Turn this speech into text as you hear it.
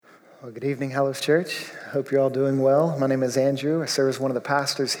Well, good evening, Hallows Church. Hope you're all doing well. My name is Andrew. I serve as one of the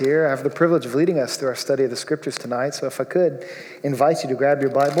pastors here. I have the privilege of leading us through our study of the scriptures tonight. So if I could invite you to grab your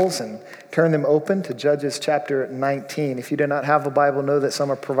Bibles and turn them open to Judges chapter 19. If you do not have a Bible, know that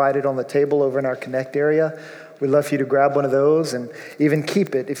some are provided on the table over in our Connect area. We'd love for you to grab one of those and even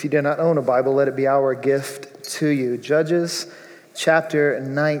keep it. If you do not own a Bible, let it be our gift to you. Judges chapter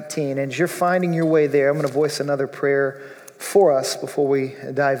 19. And as you're finding your way there, I'm going to voice another prayer for us before we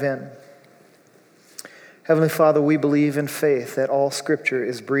dive in. Heavenly Father, we believe in faith that all Scripture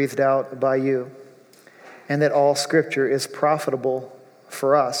is breathed out by you and that all Scripture is profitable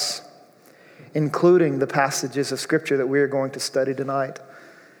for us, including the passages of Scripture that we are going to study tonight.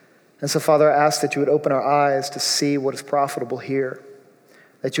 And so, Father, I ask that you would open our eyes to see what is profitable here,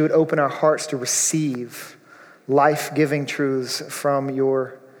 that you would open our hearts to receive life-giving truths from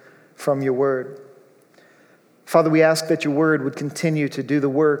your word. Father, we ask that your word would continue to do the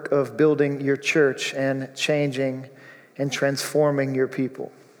work of building your church and changing and transforming your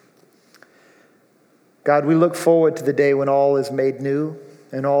people. God, we look forward to the day when all is made new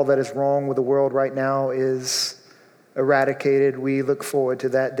and all that is wrong with the world right now is eradicated. We look forward to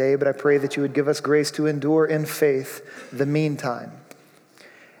that day, but I pray that you would give us grace to endure in faith the meantime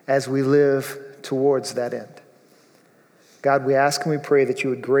as we live towards that end. God, we ask and we pray that you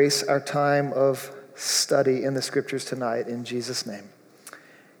would grace our time of study in the scriptures tonight in Jesus' name.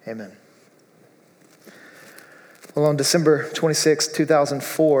 Amen. Well, on December 26,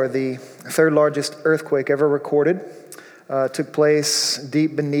 2004, the third largest earthquake ever recorded took place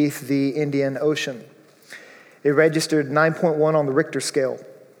deep beneath the Indian Ocean. It registered 9.1 on the Richter scale.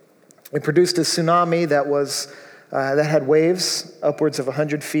 It produced a tsunami that had waves upwards of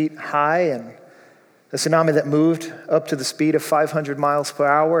 100 feet high, and a tsunami that moved up to the speed of 500 miles per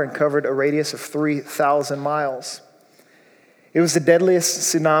hour and covered a radius of 3,000 miles. It was the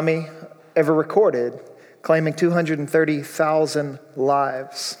deadliest tsunami ever recorded, claiming 230,000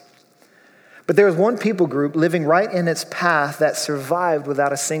 lives. But there was one people group living right in its path that survived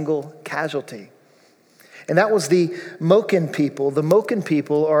without a single casualty. And that was the Moken people. The Moken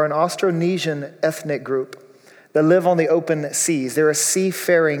people are an Austronesian ethnic group that live on the open seas. They're a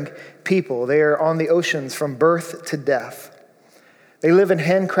seafaring people. They are on the oceans from birth to death. They live in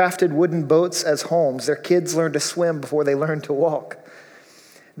handcrafted wooden boats as homes. Their kids learn to swim before they learn to walk.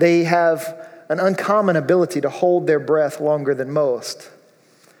 They have an uncommon ability to hold their breath longer than most.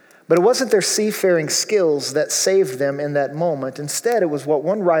 But it wasn't their seafaring skills that saved them in that moment. Instead, it was what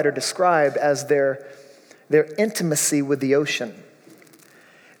one writer described as their intimacy with the ocean.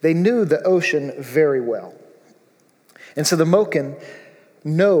 They knew the ocean very well. And so the Moken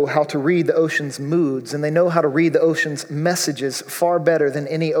know how to read the ocean's moods, and they know how to read the ocean's messages far better than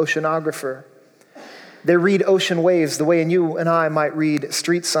any oceanographer. They read ocean waves the way you and I might read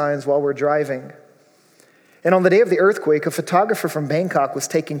street signs while we're driving. And on the day of the earthquake, a photographer from Bangkok was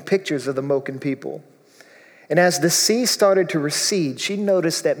taking pictures of the Moken people. And as the sea started to recede, she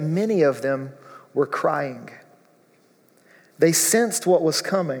noticed that many of them were crying. They sensed what was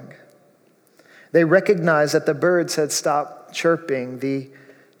coming. They recognized that the birds had stopped chirping, the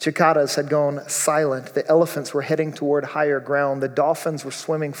cicadas had gone silent, the elephants were heading toward higher ground, the dolphins were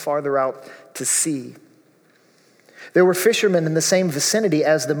swimming farther out to sea. There were fishermen in the same vicinity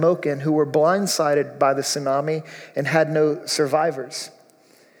as the Moken who were blindsided by the tsunami and had no survivors.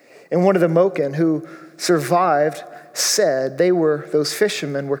 And one of the Moken who survived said those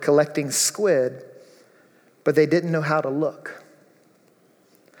fishermen were collecting squid, but they didn't know how to look.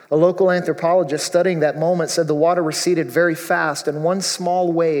 A local anthropologist studying that moment said the water receded very fast, and one small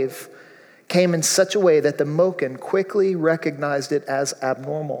wave came in such a way that the Moken quickly recognized it as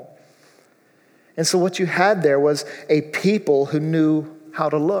abnormal. And so what you had there was a people who knew how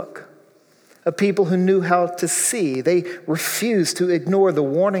to look, a people who knew how to see. They refused to ignore the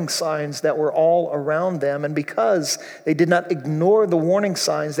warning signs that were all around them, and because they did not ignore the warning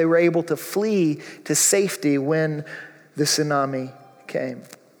signs, they were able to flee to safety when the tsunami came.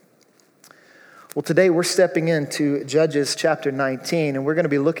 Well, today we're stepping into Judges chapter 19, and we're going to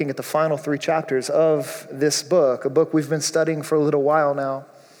be looking at the final 3 chapters of this book, a book we've been studying for a little while now.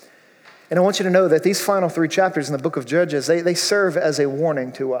 And I want you to know that these final 3 chapters in the book of Judges, they serve as a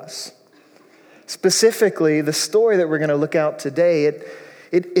warning to us. Specifically, the story that we're going to look at today,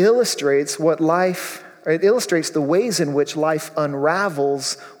 it illustrates it illustrates the ways in which life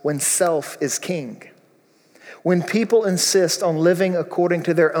unravels when self is king. When people insist on living according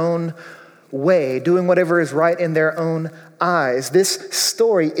to their own way, doing whatever is right in their own eyes. This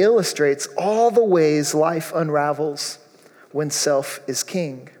story illustrates all the ways life unravels when self is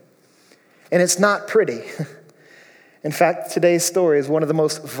king. And it's not pretty. In fact, today's story is one of the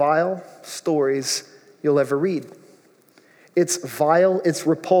most vile stories you'll ever read. It's vile, it's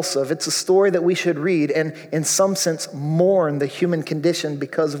repulsive. It's a story that we should read and, in some sense, mourn the human condition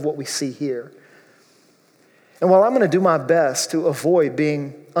because of what we see here. And while I'm going to do my best to avoid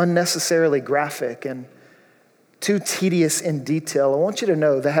being unnecessarily graphic and too tedious in detail, I want you to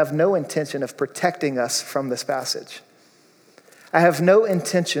know that I have no intention of protecting us from this passage. I have no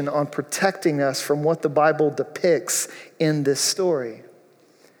intention on protecting us from what the Bible depicts in this story.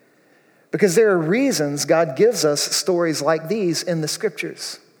 Because there are reasons God gives us stories like these in the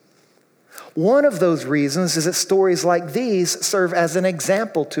scriptures. One of those reasons is that stories like these serve as an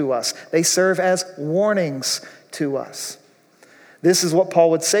example to us. They serve as warnings to us. This is what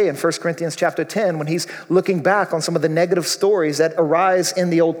Paul would say in 1 Corinthians chapter 10 when he's looking back on some of the negative stories that arise in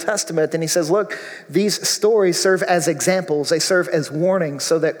the Old Testament. And he says, look, these stories serve as examples. They serve as warnings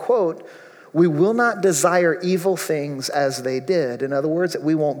so that, quote, we will not desire evil things as they did. In other words, that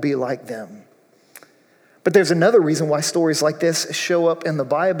we won't be like them. But there's another reason why stories like this show up in the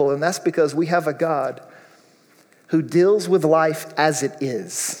Bible, and that's because we have a God who deals with life as it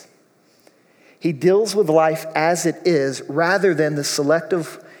is. He deals with life as it is rather than the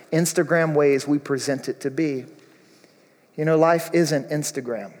selective Instagram ways we present it to be. You know, life isn't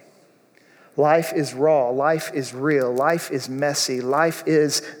Instagram. Life is raw. Life is real. Life is messy. Life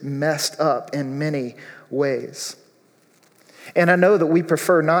is messed up in many ways. And I know that we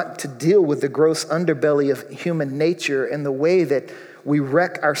prefer not to deal with the gross underbelly of human nature and the way that we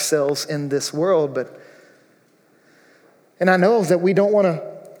wreck ourselves in this world. And I know that we don't want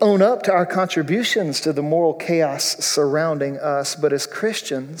to own up to our contributions to the moral chaos surrounding us. But as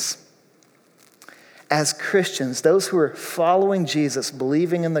Christians, those who are following Jesus,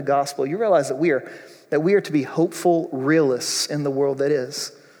 believing in the gospel, you realize that we are to be hopeful realists in the world that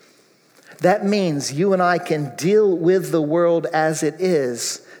is. That means you and I can deal with the world as it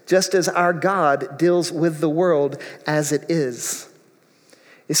is, just as our God deals with the world as it is.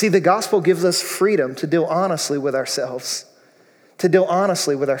 You see, the gospel gives us freedom to deal honestly with ourselves, to deal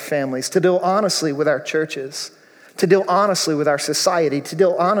honestly with our families, to deal honestly with our churches, to deal honestly with our society, to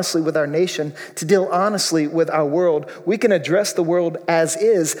deal honestly with our nation, to deal honestly with our world. We can address the world as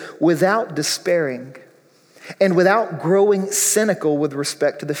is without despairing and without growing cynical with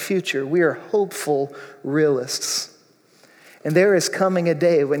respect to the future. We are hopeful realists. And there is coming a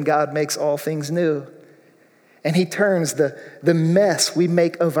day when God makes all things new. And he turns the mess we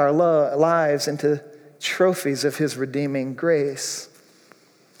make of our lives into trophies of his redeeming grace.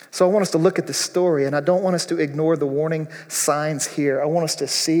 So I want us to look at the story, and I don't want us to ignore the warning signs here. I want us to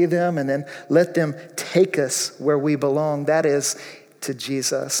see them and then let them take us where we belong. That is to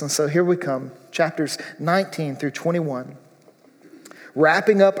Jesus. And so here we come, chapters 19 through 21.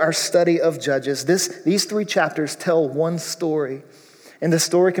 Wrapping up our study of Judges, these 3 chapters tell one story. And the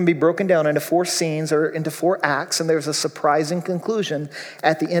story can be broken down into 4 scenes or into 4 acts, and there's a surprising conclusion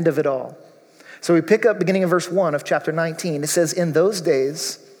at the end of it all. So we pick up beginning in verse 1 of chapter 19. It says, in those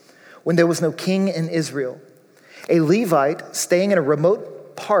days, when there was no king in Israel, a Levite staying in a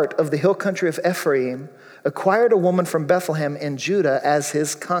remote part of the hill country of Ephraim acquired a woman from Bethlehem in Judah as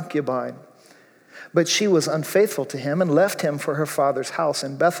his concubine. But she was unfaithful to him and left him for her father's house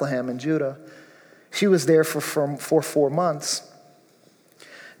in Bethlehem in Judah. She was there for 4 months.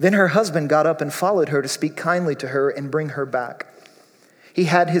 Then her husband got up and followed her to speak kindly to her and bring her back. He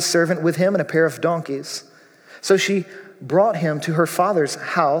had his servant with him and a pair of donkeys. So she brought him to her father's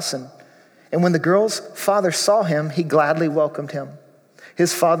house, and when the girl's father saw him, he gladly welcomed him.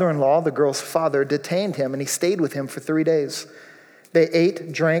 His father-in-law, the girl's father, detained him, and he stayed with him for 3 days. They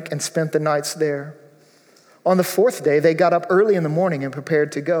ate, drank, and spent the nights there. On the 4th day, they got up early in the morning and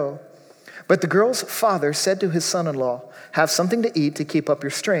prepared to go. But the girl's father said to his son-in-law, have something to eat to keep up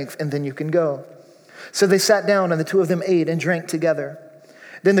your strength, and then you can go. So they sat down, and the 2 of them ate and drank together.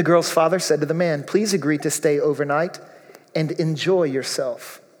 Then the girl's father said to the man, please agree to stay overnight and enjoy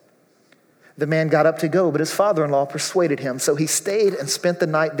yourself. The man got up to go, but his father-in-law persuaded him. So he stayed and spent the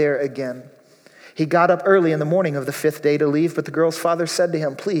night there again. He got up early in the morning of the 5th day to leave, but the girl's father said to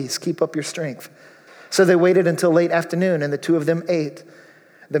him, please keep up your strength. So they waited until late afternoon, and the 2 of them ate.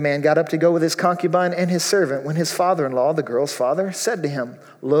 The man got up to go with his concubine and his servant when his father-in-law, the girl's father, said to him,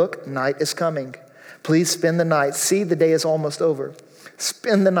 look, night is coming. Please spend the night. See, the day is almost over.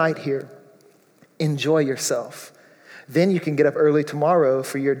 Spend the night here. Enjoy yourself. Then you can get up early tomorrow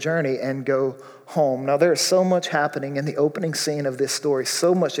for your journey and go home. Now, there is so much happening in the opening scene of this story,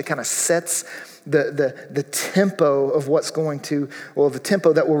 so much that kind of sets the tempo of what's going to, well, the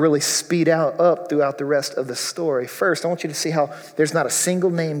tempo that will really speed up throughout the rest of the story. First, I want you to see how there's not a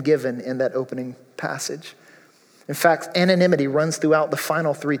single name given in that opening passage. In fact, anonymity runs throughout the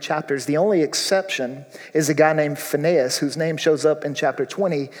final 3 chapters. The only exception is a guy named Phinehas, whose name shows up in chapter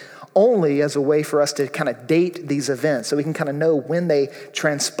 20 only as a way for us to kind of date these events so we can kind of know when they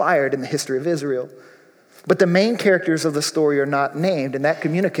transpired in the history of Israel. But the main characters of the story are not named, and that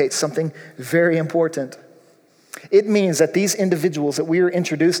communicates something very important. It means that these individuals that we are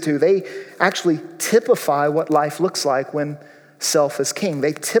introduced to, they actually typify what life looks like when self is king.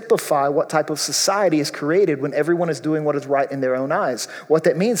 They typify what type of society is created when everyone is doing what is right in their own eyes. What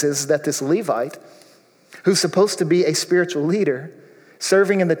that means is that this Levite, who's supposed to be a spiritual leader,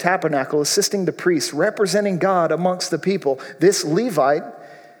 serving in the tabernacle, assisting the priests, representing God amongst the people, this Levite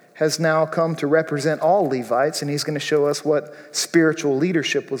has now come to represent all Levites, and he's going to show us what spiritual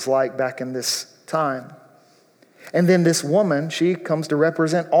leadership was like back in this time. And then this woman, she comes to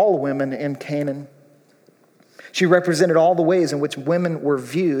represent all women in Canaan. She represented all the ways in which women were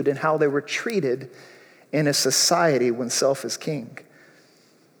viewed and how they were treated in a society when self is king.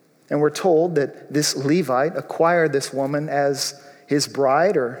 And we're told that this Levite acquired this woman as his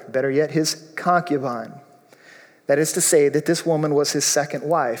bride, or better yet, his concubine. That is to say that this woman was his second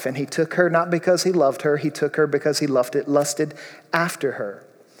wife, and he took her not because he loved her, he took her because he lusted after her.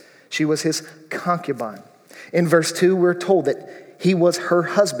 She was his concubine. In verse 2, we're told that he was her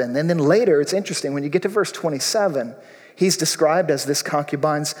husband. And then later, it's interesting, when you get to verse 27, he's described as this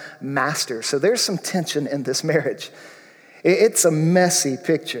concubine's master. So there's some tension in this marriage. It's a messy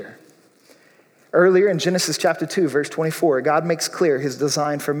picture. Earlier in Genesis chapter 2, verse 24, God makes clear his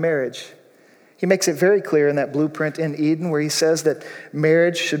design for marriage. He makes it very clear in that blueprint in Eden where he says that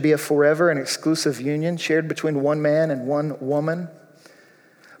marriage should be a forever and exclusive union shared between one man and one woman.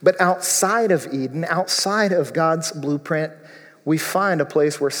 But outside of Eden, outside of God's blueprint, we find a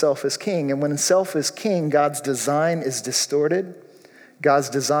place where self is king. And when self is king, God's design is distorted. God's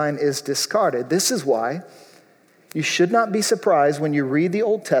design is discarded. This is why you should not be surprised when you read the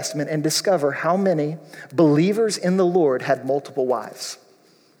Old Testament and discover how many believers in the Lord had multiple wives.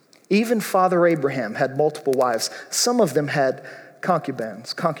 Even Father Abraham had multiple wives. Some of them had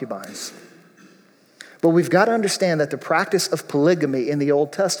concubines. But we've got to understand that the practice of polygamy in the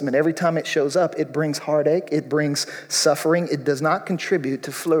Old Testament, every time it shows up, it brings heartache, it brings suffering, it does not contribute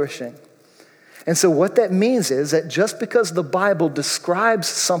to flourishing. And so what that means is that just because the Bible describes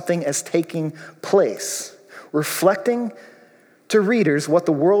something as taking place, reflecting to readers what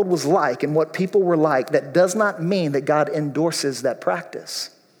the world was like and what people were like, that does not mean that God endorses that practice.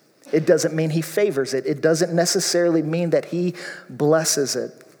 It doesn't mean he favors it. It doesn't necessarily mean that he blesses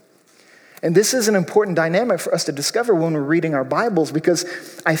it. And this is an important dynamic for us to discover when we're reading our Bibles,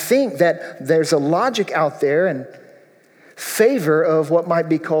 because I think that there's a logic out there in favor of what might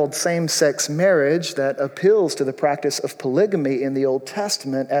be called same-sex marriage that appeals to the practice of polygamy in the Old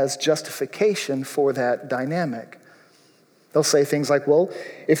Testament as justification for that dynamic. They'll say things like, well,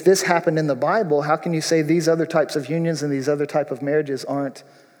 if this happened in the Bible, how can you say these other types of unions and these other type of marriages aren't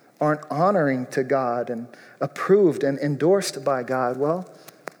honoring to God and approved and endorsed by God? Well,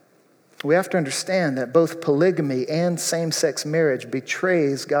 we have to understand that both polygamy and same-sex marriage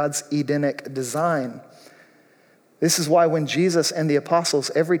betrays God's Edenic design. This is why when Jesus and the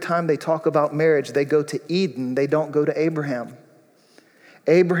apostles, every time they talk about marriage, they go to Eden, they don't go to Abraham.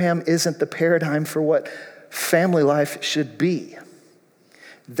 Abraham isn't the paradigm for what family life should be.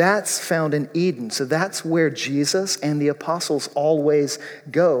 That's found in Eden. So that's where Jesus and the apostles always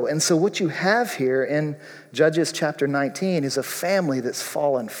go. And so what you have here in Judges chapter 19 is a family that's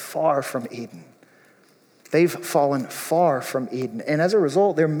fallen far from Eden. They've fallen far from Eden. And as a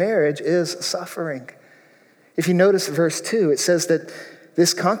result, their marriage is suffering. If you notice verse 2, it says that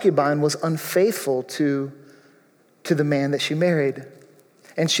this concubine was unfaithful to the man that she married.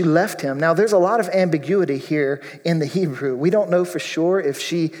 And she left him. Now, there's a lot of ambiguity here in the Hebrew. We don't know for sure if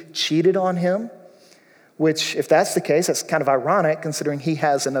she cheated on him, which, if that's the case, that's kind of ironic considering he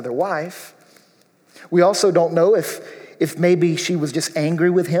has another wife. We also don't know if maybe she was just angry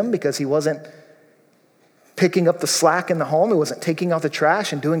with him because he wasn't picking up the slack in the home. He wasn't taking out the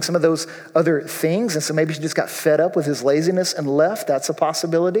trash and doing some of those other things. And so maybe she just got fed up with his laziness and left. That's a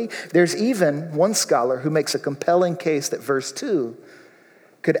possibility. There's even one scholar who makes a compelling case that verse 2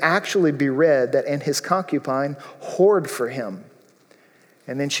 could actually be read that and his concubine whored for him.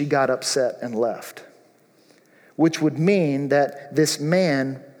 And then she got upset and left. Which would mean that this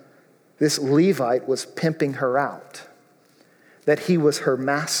man, this Levite, was pimping her out. That he was her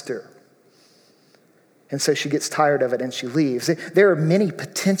master. And so she gets tired of it and she leaves. There are many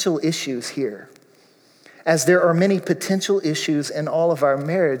potential issues here. As there are many potential issues in all of our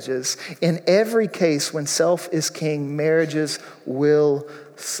marriages, in every case when self is king, marriages will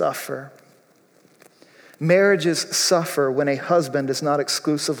suffer. Marriages suffer when a husband is not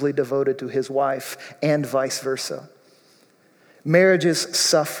exclusively devoted to his wife and vice versa. Marriages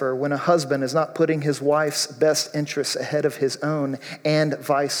suffer when a husband is not putting his wife's best interests ahead of his own and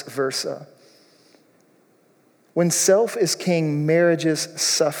vice versa. When self is king, marriages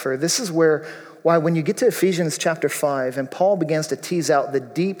suffer. This is why when you get to Ephesians chapter 5, and Paul begins to tease out the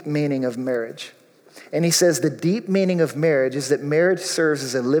deep meaning of marriage. And he says the deep meaning of marriage is that marriage serves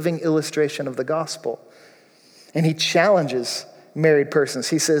as a living illustration of the gospel. And he challenges married persons.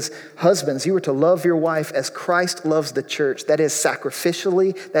 He says, husbands, you are to love your wife as Christ loves the church. That is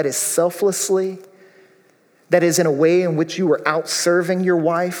sacrificially, that is selflessly, that is in a way in which you are out serving your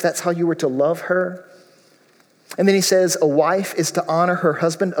wife. That's how you were to love her. And then he says, a wife is to honor her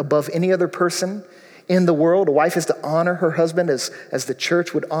husband above any other person in the world. A wife is to honor her husband as the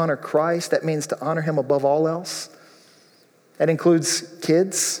church would honor Christ. That means to honor him above all else. That includes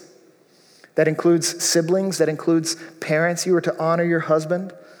kids. That includes siblings. That includes parents. You are to honor your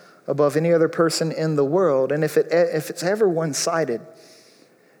husband above any other person in the world. And if it's ever one-sided,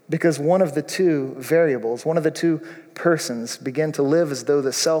 because one of the two variables, one of the two persons begin to live as though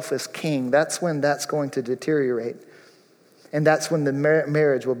the self is king, that's when that's going to deteriorate. And that's when the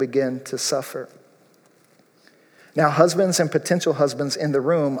marriage will begin to suffer. Now, husbands and potential husbands in the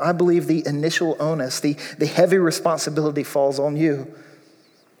room, I believe the initial onus, the heavy responsibility falls on you.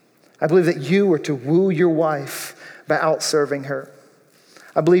 I believe that you are to woo your wife by outserving her.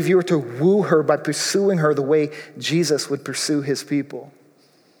 I believe you are to woo her by pursuing her the way Jesus would pursue his people.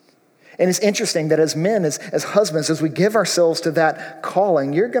 And it's interesting that as men, as husbands, as we give ourselves to that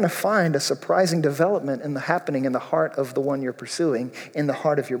calling, you're going to find a surprising development happening in the heart of the one you're pursuing, in the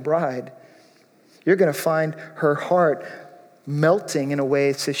heart of your bride. You're going to find her heart melting in a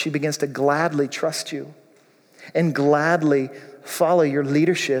way so she begins to gladly trust you and gladly follow your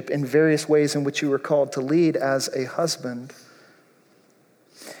leadership in various ways in which you were called to lead as a husband.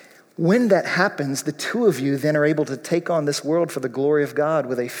 When that happens, the two of you then are able to take on this world for the glory of God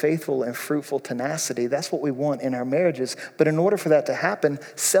with a faithful and fruitful tenacity. That's what we want in our marriages. But in order for that to happen,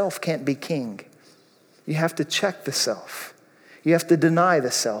 self can't be king. You have to check the self. You have to deny the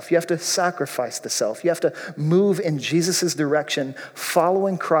self. You have to sacrifice the self. You have to move in Jesus' direction,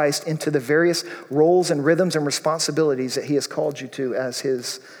 following Christ into the various roles and rhythms and responsibilities that he has called you to as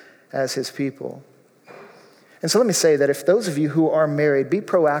his people. And so let me say that if those of you who are married, be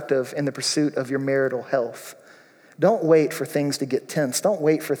proactive in the pursuit of your marital health. Don't wait for things to get tense. Don't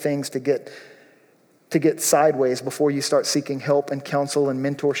wait for things to get sideways before you start seeking help and counsel and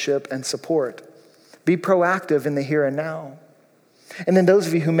mentorship and support. Be proactive in the here and now. And then those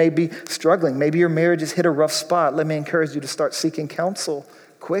of you who may be struggling, maybe your marriage has hit a rough spot, let me encourage you to start seeking counsel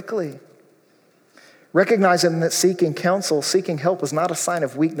quickly. Recognizing that seeking counsel, seeking help is not a sign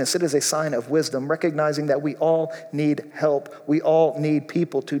of weakness, it is a sign of wisdom. Recognizing that we all need help. We all need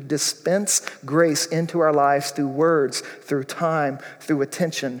people to dispense grace into our lives through words, through time, through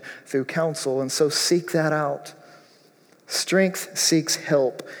attention, through counsel. And so seek that out. Strength seeks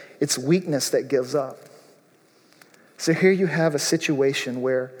help. It's weakness that gives up. So here you have a situation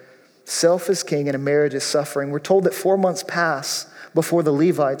where self is king and a marriage is suffering. We're told that 4 months pass before the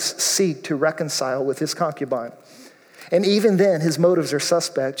Levites seek to reconcile with his concubine. And even then, his motives are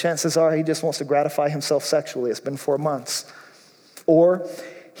suspect. Chances are he just wants to gratify himself sexually. It's been 4 months. Or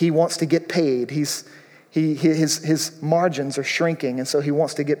he wants to get paid. His margins are shrinking, and so he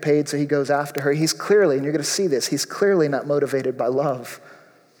wants to get paid, so he goes after her. He's clearly, and you're going to see this, he's clearly not motivated by love.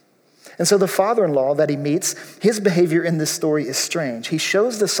 And so the father-in-law that he meets, his behavior in this story is strange. He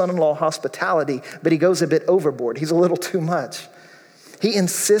shows the son-in-law hospitality, but he goes a bit overboard. He's a little too much. He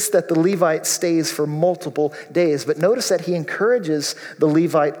insists that the Levite stays for multiple days. But notice that he encourages the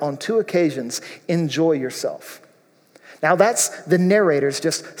Levite on 2 occasions, enjoy yourself. Now that's the narrator's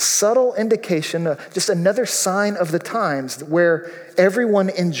just subtle indication, just another sign of the times where everyone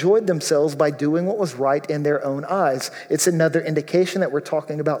enjoyed themselves by doing what was right in their own eyes. It's another indication that we're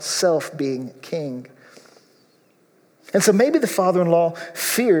talking about self being king. And so maybe the father-in-law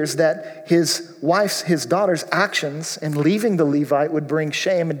fears that his daughter's actions in leaving the Levite would bring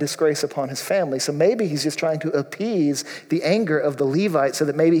shame and disgrace upon his family. So maybe he's just trying to appease the anger of the Levite so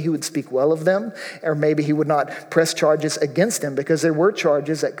that maybe he would speak well of them, or maybe he would not press charges against them, because there were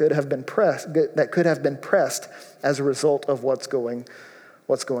charges that could have been pressed as a result of what's going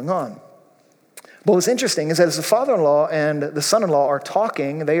on. But what's interesting is that as the father-in-law and the son-in-law are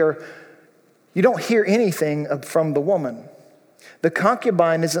talking, you don't hear anything from the woman. The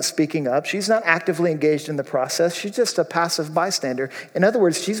concubine isn't speaking up. She's not actively engaged in the process. She's just a passive bystander. In other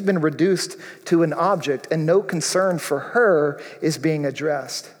words, she's been reduced to an object, and no concern for her is being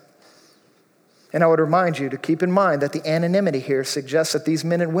addressed. And I would remind you to keep in mind that the anonymity here suggests that these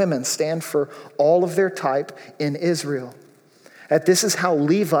men and women stand for all of their type in Israel. That this is how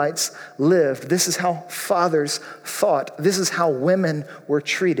Levites lived. This is how fathers thought. This is how women were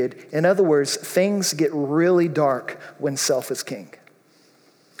treated. In other words, things get really dark when self is king.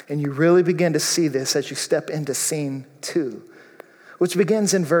 And you really begin to see this as you step into scene 2, which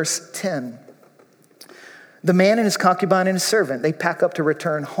begins in verse 10. The man and his concubine and his servant, they pack up to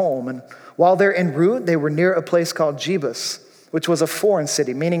return home. And while they're en route, they were near a place called Jebus, which was a foreign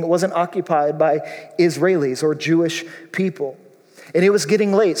city, meaning it wasn't occupied by Israelis or Jewish people. And it was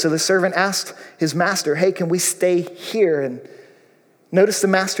getting late, so the servant asked his master, hey, can we stay here? And notice the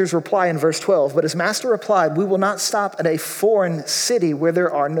master's reply in verse 12. But his master replied, we will not stop at a foreign city where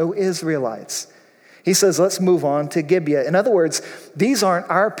there are no Israelites. He says, let's move on to Gibeah. In other words, these aren't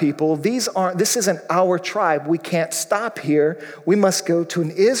our people. This isn't our tribe. We can't stop here. We must go to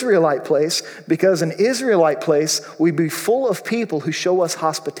an Israelite place because an Israelite place will be full of people who show us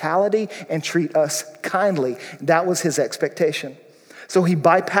hospitality and treat us kindly. That was his expectation. So he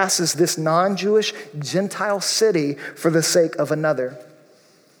bypasses this non-Jewish Gentile city for the sake of another.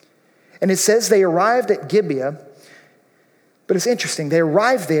 And it says they arrived at Gibeah, but it's interesting. They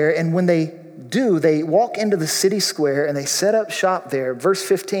arrived there, and when they walk into the city square and they set up shop there. Verse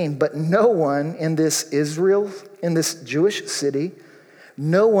 15, but no one in this Jewish city,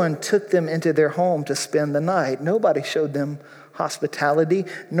 no one took them into their home to spend the night. Nobody showed them hospitality.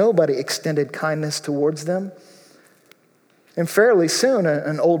 Nobody extended kindness towards them. And fairly soon,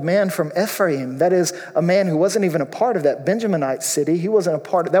 an old man from Ephraim, that is a man who wasn't even a part of that Benjaminite city.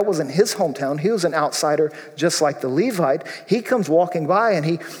 That wasn't his hometown. He was an outsider just like the Levite. He comes walking by and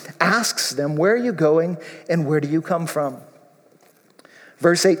he asks them, where are you going and where do you come from?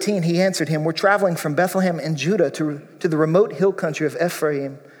 Verse 18, he answered him, we're traveling from Bethlehem in Judah to the remote hill country of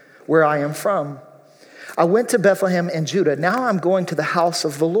Ephraim, where I am from. I went to Bethlehem in Judah. Now I'm going to the house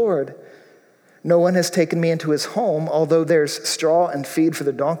of the Lord. No one has taken me into his home, although there's straw and feed for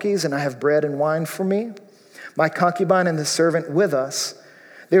the donkeys, and I have bread and wine for me, my concubine and the servant with us.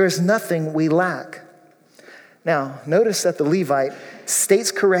 There is nothing we lack. Now, notice that the Levite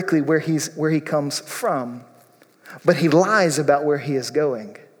states correctly where he comes from, but he lies about where he is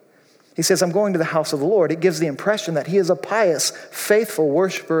going. He says, I'm going to the house of the Lord. It gives the impression that he is a pious, faithful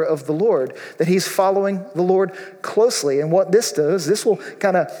worshiper of the Lord, that he's following the Lord closely. And what this does, this will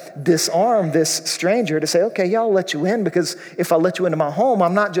kind of disarm this stranger to say, okay, yeah, I'll let you in, because if I let you into my home,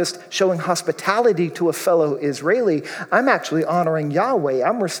 I'm not just showing hospitality to a fellow Israeli. I'm actually honoring Yahweh.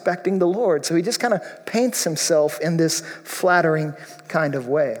 I'm respecting the Lord. So he just kind of paints himself in this flattering kind of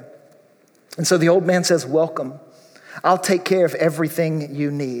way. And so the old man says, welcome. I'll take care of everything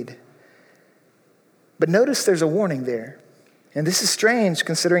you need. But notice there's a warning there. And this is strange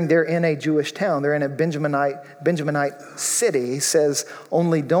considering they're in a Jewish town. They're in a Benjaminite city. He says,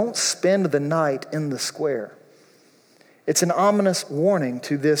 only don't spend the night in the square. It's an ominous warning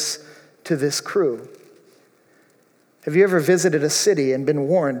to this crew. Have you ever visited a city and been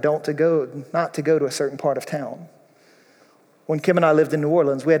warned not to go to a certain part of town? When Kim and I lived in New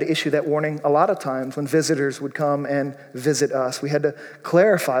Orleans, we had to issue that warning a lot of times when visitors would come and visit us. We had to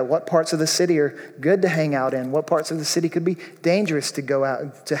clarify what parts of the city are good to hang out in, what parts of the city could be dangerous to go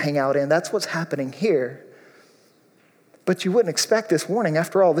out to hang out in. That's what's happening here. But you wouldn't expect this warning.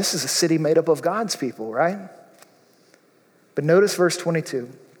 After all, this is a city made up of God's people, right? But notice verse 22.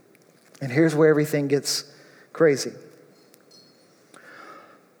 And here's where everything gets crazy.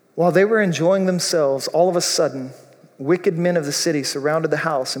 While they were enjoying themselves, all of a sudden, wicked men of the city surrounded the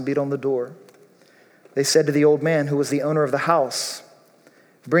house and beat on the door. They said to the old man who was the owner of the house,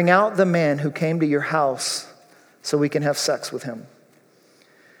 bring out the man who came to your house so we can have sex with him.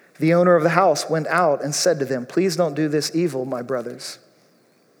 The owner of the house went out and said to them, please don't do this evil, my brothers.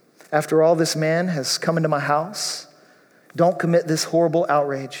 After all, this man has come into my house. Don't commit this horrible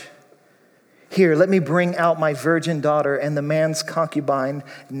outrage. Here, let me bring out my virgin daughter and the man's concubine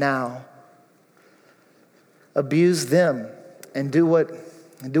now. Abuse them and do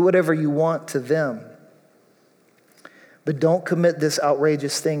whatever you want to them. But don't commit this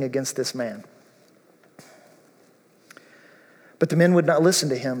outrageous thing against this man. But the men would not listen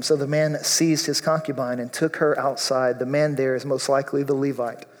to him, so the man seized his concubine and took her outside. The man there is most likely the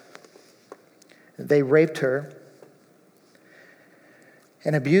Levite. They raped her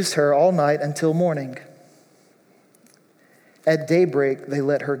and abused her all night until morning. At daybreak, they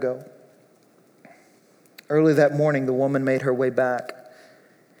let her go. Early that morning, the woman made her way back.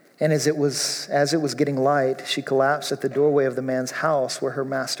 And as it was getting light, she collapsed at the doorway of the man's house where her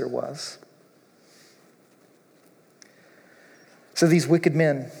master was. So these wicked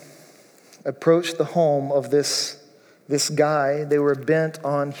men, approached the home of this guy. They were bent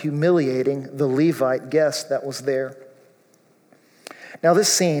on humiliating the Levite guest that was there. Now, this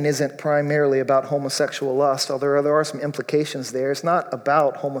scene isn't primarily about homosexual lust, although there are some implications there. It's not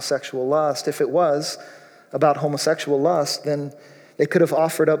about homosexual lust. If it was about homosexual lust, then they could have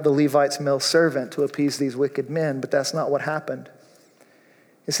offered up the Levite's male servant to appease these wicked men, but that's not what happened.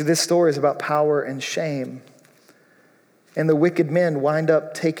 You see, this story is about power and shame. And the wicked men wind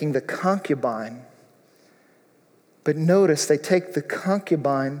up taking the concubine. But notice they take the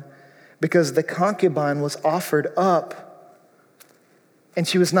concubine because the concubine was offered up and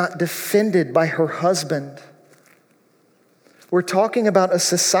she was not defended by her husband. We're talking about a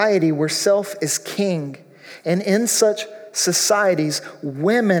society where self is king. And in such societies,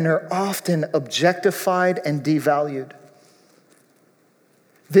 women are often objectified and devalued.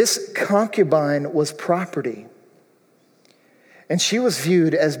 This concubine was property. And she was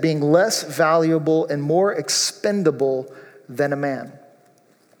viewed as being less valuable and more expendable than a man.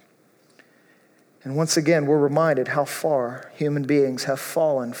 And once again, we're reminded how far human beings have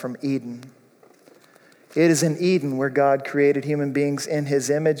fallen from Eden. It is in Eden where God created human beings in his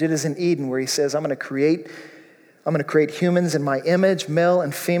image. It is in Eden where he says, I'm going to create humans in my image, male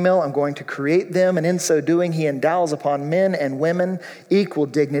and female. I'm going to create them. And in so doing, he endows upon men and women equal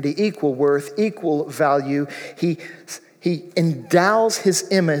dignity, equal worth, equal value. He endows his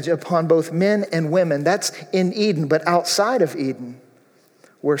image upon both men and women. That's in Eden. But outside of Eden,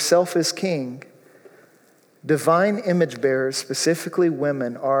 where self is king, divine image bearers, specifically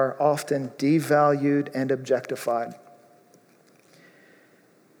women, are often devalued and objectified.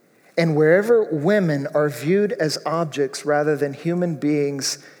 And wherever women are viewed as objects rather than human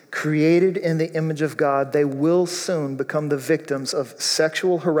beings created in the image of God, they will soon become the victims of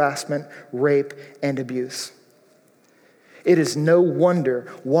sexual harassment, rape, and abuse. It is no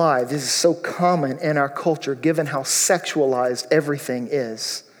wonder why this is so common in our culture, given how sexualized everything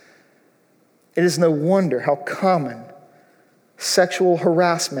is. It is no wonder how common sexual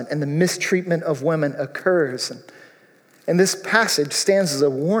harassment and the mistreatment of women occurs. And this passage stands as a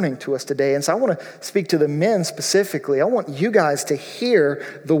warning to us today. And so I want to speak to the men specifically. I want you guys to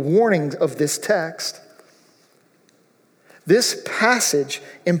hear the warnings of this text. This passage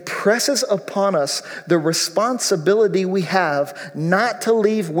impresses upon us the responsibility we have not to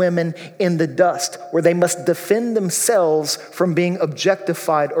leave women in the dust, where they must defend themselves from being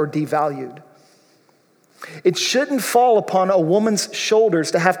objectified or devalued. It shouldn't fall upon a woman's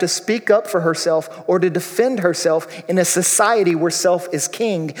shoulders to have to speak up for herself or to defend herself in a society where self is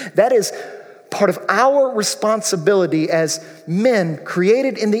king. That is part of our responsibility as men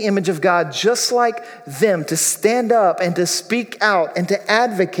created in the image of God, just like them, to stand up and to speak out and to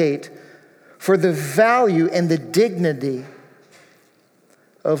advocate for the value and the dignity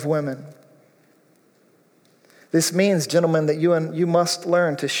of women. This means, gentlemen, that you must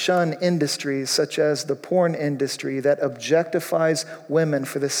learn to shun industries such as the porn industry that objectifies women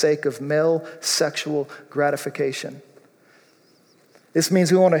for the sake of male sexual gratification. This means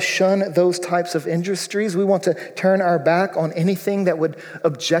we want to shun those types of industries. We want to turn our back on anything that would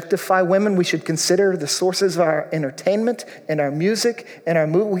objectify women. We should consider the sources of our entertainment and our music and our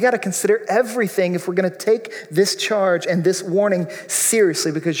movie. We got to consider everything if we're going to take this charge and this warning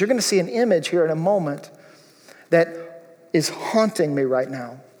seriously, because you're going to see an image here in a moment that is haunting me right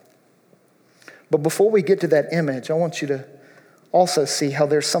now. But before we get to that image, I want you to also see how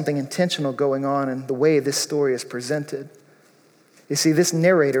there's something intentional going on in the way this story is presented. You see, this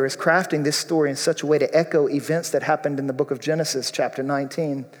narrator is crafting this story in such a way to echo events that happened in the book of Genesis, chapter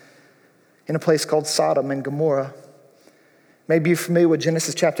 19, in a place called Sodom and Gomorrah. Maybe you're familiar with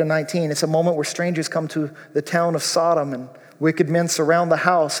Genesis chapter 19. It's a moment where strangers come to the town of Sodom and wicked men surround the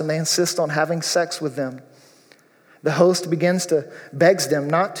house and they insist on having sex with them. The host begs them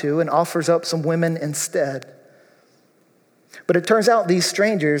not to and offers up some women instead. But it turns out these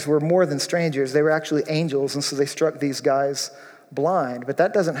strangers were more than strangers. They were actually angels, and so they struck these guys blind. But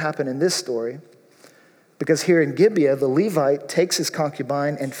that doesn't happen in this story, because here in Gibeah, the Levite takes his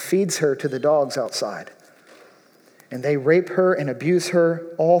concubine and feeds her to the dogs outside. And they rape her and abuse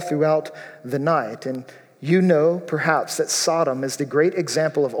her all throughout the night. And you know, perhaps, that Sodom is the great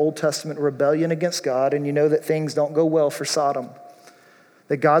example of Old Testament rebellion against God, and you know that things don't go well for Sodom.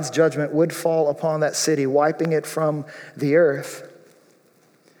 That God's judgment would fall upon that city, wiping it from the earth.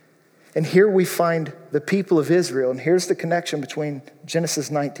 And here we find the people of Israel, and here's the connection between Genesis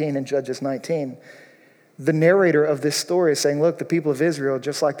 19 and Judges 19. The narrator of this story is saying, look, the people of Israel are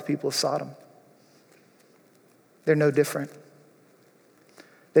just like the people of Sodom. They're no different.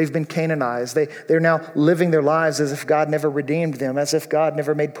 They've been Canaanized. They're now living their lives as if God never redeemed them, as if God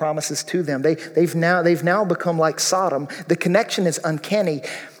never made promises to them. They've now become like Sodom. The connection is uncanny.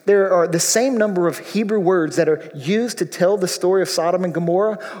 There are the same number of Hebrew words that are used to tell the story of Sodom and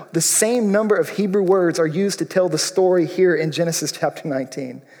Gomorrah. The same number of Hebrew words are used to tell the story here in Genesis chapter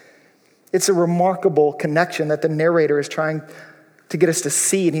 19. It's a remarkable connection that the narrator is trying to get us to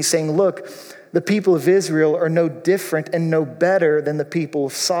see. And he's saying, look, the people of Israel are no different and no better than the people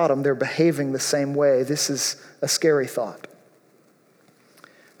of Sodom. They're behaving the same way. This is a scary thought.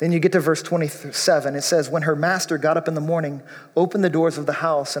 Then you get to verse 27. It says, when her master got up in the morning, opened the doors of the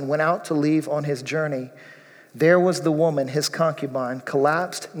house, and went out to leave on his journey, there was the woman, his concubine,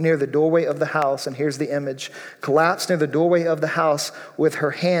 collapsed near the doorway of the house. And here's the image. Collapsed near the doorway of the house with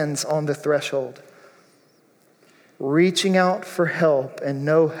her hands on the threshold, reaching out for help, and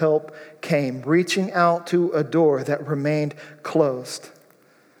no help came. Reaching out to a door that remained closed.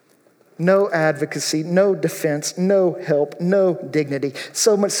 No advocacy, no defense, no help, no dignity.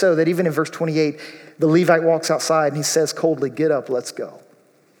 So much so that even in verse 28, the Levite walks outside and he says coldly, get up, let's go.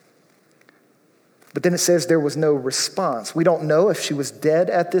 But then it says there was no response. We don't know if she was dead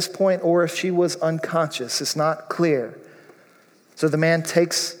at this point or if she was unconscious. It's not clear. So the man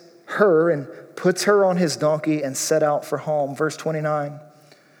takes her and puts her on his donkey and set out for home. Verse 29.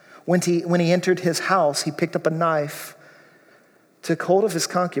 When he entered his house, he picked up a knife, took hold of his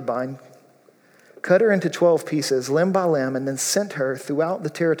concubine, cut her into 12 pieces, limb by limb, and then sent her throughout the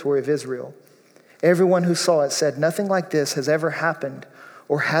territory of Israel. Everyone who saw it said, nothing like this has ever happened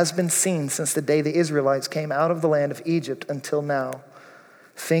or has been seen since the day the Israelites came out of the land of Egypt until now.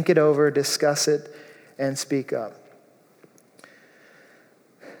 Think it over, discuss it, and speak up.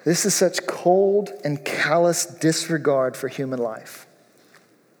 This is such cold and callous disregard for human life.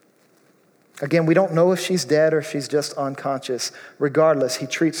 Again, we don't know if she's dead or if she's just unconscious. Regardless, he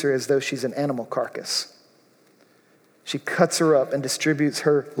treats her as though she's an animal carcass. She cuts her up and distributes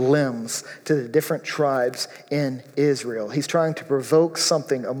her limbs to the different tribes in Israel. He's trying to provoke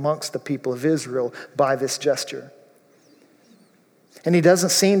something amongst the people of Israel by this gesture. And he doesn't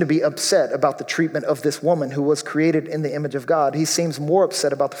seem to be upset about the treatment of this woman who was created in the image of God. He seems more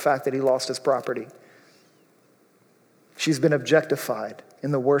upset about the fact that he lost his property. She's been objectified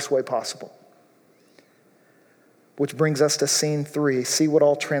in the worst way possible. Which brings us to scene 3. See what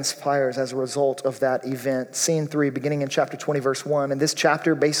all transpires as a result of that event. Scene 3, beginning in chapter 20, verse 1. And this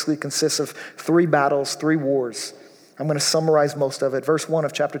chapter basically consists of 3 battles, 3 wars. I'm going to summarize most of it. Verse 1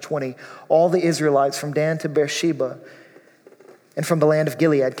 of chapter 20. All the Israelites from Dan to Beersheba and from the land of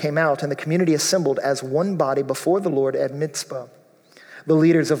Gilead came out, and the community assembled as one body before the Lord at Mizpah. The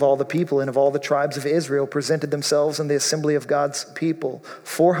leaders of all the people and of all the tribes of Israel presented themselves in the assembly of God's people,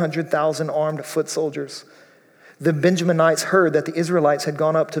 400,000 armed foot soldiers. The Benjaminites heard that the Israelites had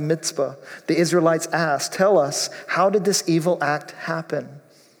gone up to Mizpah. The Israelites asked, tell us, how did this evil act happen?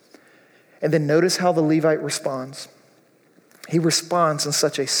 And then notice how the Levite responds. He responds in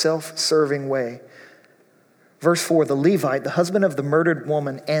such a self-serving way. Verse 4, the Levite, the husband of the murdered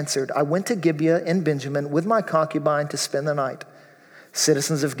woman, answered, I went to Gibeah in Benjamin with my concubine to spend the night.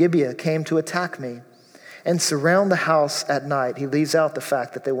 Citizens of Gibeah came to attack me and surround the house at night. He leaves out the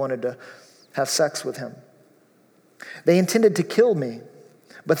fact that they wanted to have sex with him. They intended to kill me,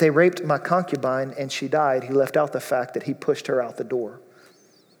 but they raped my concubine and she died. He left out the fact that he pushed her out the door.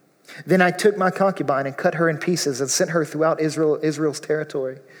 Then I took my concubine and cut her in pieces and sent her throughout Israel's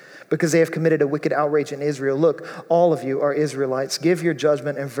territory because they have committed a wicked outrage in Israel. Look, all of you are Israelites. Give your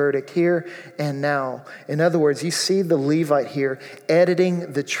judgment and verdict here and now. In other words, you see the Levite here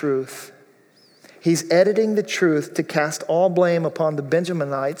editing the truth. He's editing the truth to cast all blame upon the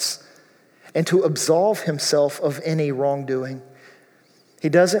Benjaminites and to absolve himself of any wrongdoing. He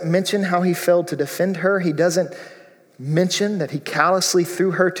doesn't mention how he failed to defend her. He doesn't mention that he callously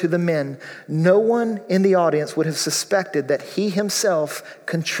threw her to the men. No one in the audience would have suspected that he himself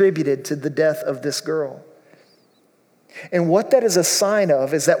contributed to the death of this girl. And what that is a sign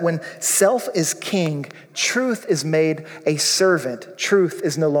of is that when self is king, truth is made a servant. Truth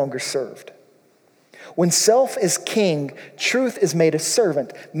is no longer served. When self is king, truth is made a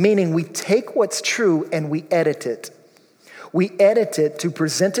servant, meaning we take what's true and we edit it. We edit it to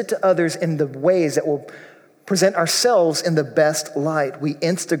present it to others in the ways that will present ourselves in the best light. We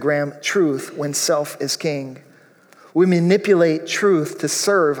Instagram truth when self is king. We manipulate truth to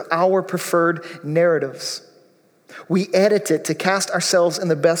serve our preferred narratives. We edit it to cast ourselves in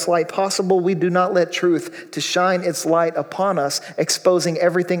the best light possible. We do not let truth to shine its light upon us, exposing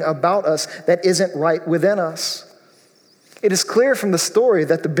everything about us that isn't right within us. It is clear from the story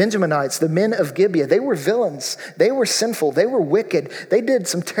that the Benjaminites, the men of Gibeah, they were villains. They were sinful. They were wicked. They did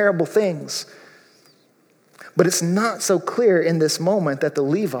some terrible things. But it's not so clear in this moment that the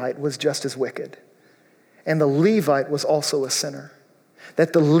Levite was just as wicked. And the Levite was also a sinner.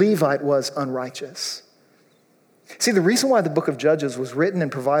 That the Levite was unrighteous. See, the reason why the book of Judges was written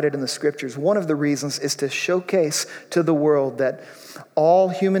and provided in the scriptures, one of the reasons is to showcase to the world that all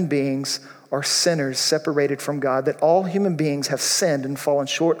human beings are sinners separated from God, that all human beings have sinned and fallen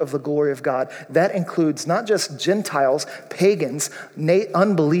short of the glory of God. That includes not just Gentiles, pagans,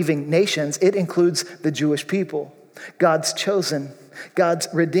 unbelieving nations. It includes the Jewish people, God's chosen, God's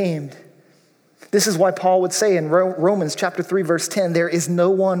redeemed. This is why Paul would say in Romans chapter 3, verse 10, there is no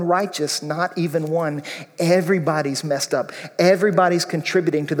one righteous, not even one. Everybody's messed up. Everybody's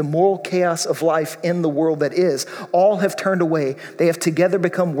contributing to the moral chaos of life in the world that is. All have turned away. They have together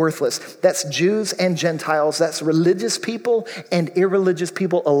become worthless. That's Jews and Gentiles. That's religious people and irreligious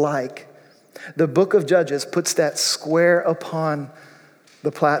people alike. The book of Judges puts that square upon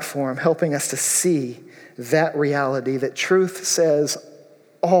the platform, helping us to see that reality, that truth says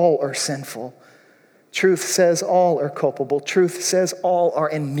all are sinful. Truth says all are culpable. Truth says all are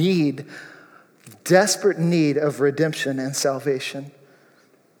in need, desperate need of redemption and salvation.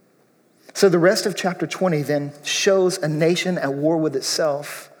 So the rest of chapter 20 then shows a nation at war with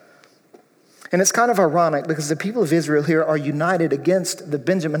itself. And it's kind of ironic because the people of Israel here are united against the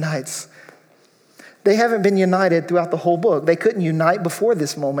Benjaminites. They haven't been united throughout the whole book. They couldn't unite before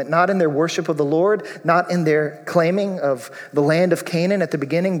this moment, not in their worship of the Lord, not in their claiming of the land of Canaan at the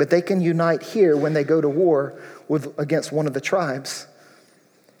beginning, but they can unite here when they go to war against one of the tribes.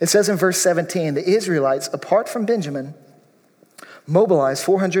 It says in verse 17, the Israelites, apart from Benjamin, mobilized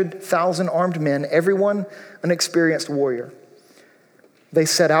 400,000 armed men, everyone an experienced warrior. They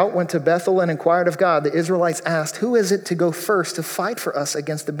set out, went to Bethel, and inquired of God. The Israelites asked, who is it to go first to fight for us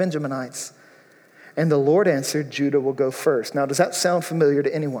against the Benjaminites? And the Lord answered, Judah will go first. Now, does that sound familiar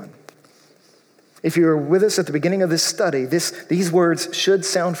to anyone? If you were with us at the beginning of this study, these words should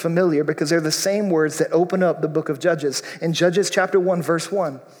sound familiar because they're the same words that open up the book of Judges. In Judges chapter 1, verse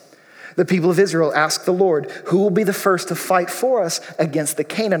 1, the people of Israel asked the Lord, who will be the first to fight for us against the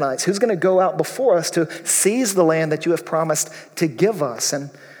Canaanites? Who's going to go out before us to seize the land that you have promised to give us?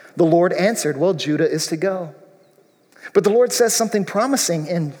 And the Lord answered, well, Judah is to go. But the Lord says something promising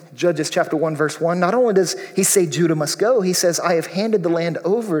in Judges chapter 1, verse 1. Not only does he say Judah must go, he says, I have handed the land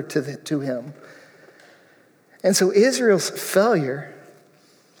over to him. And so Israel's failure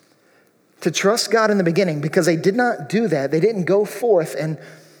to trust God in the beginning, because they did not do that, they didn't go forth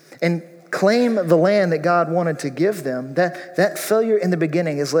and claim the land that God wanted to give them, that failure in the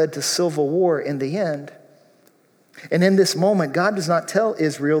beginning has led to civil war in the end. And in this moment, God does not tell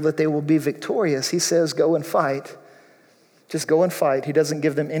Israel that they will be victorious. He says, go and fight. Just go and fight. He doesn't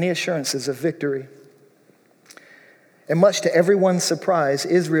give them any assurances of victory. And much to everyone's surprise,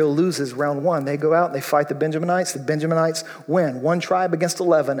 Israel loses round one. They go out and they fight the Benjaminites. The Benjaminites win. One tribe against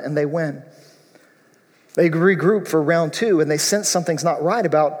 11, and they win. They regroup for round two, and they sense something's not right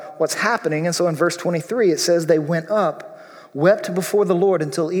about what's happening. And so in verse 23, it says, they went up, wept before the Lord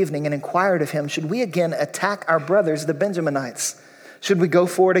until evening, and inquired of him, should we again attack our brothers, the Benjaminites? Should we go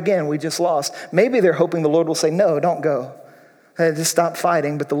for it again? We just lost. Maybe they're hoping the Lord will say, no, don't go. Just stop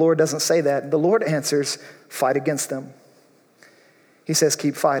fighting, but the Lord doesn't say that. The Lord answers, fight against them. He says,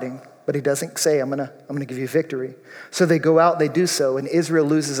 keep fighting, but he doesn't say, I'm gonna give you victory. So they go out, they do so, and Israel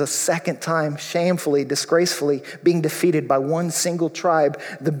loses a second time, shamefully, disgracefully, being defeated by one single tribe,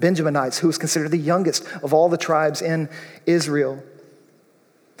 the Benjaminites, who was considered the youngest of all the tribes in Israel.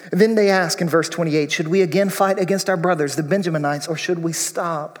 And then they ask in verse 28, should we again fight against our brothers, the Benjaminites, or should we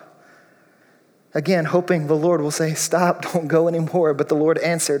stop? Again, hoping the Lord will say, stop, don't go anymore. But the Lord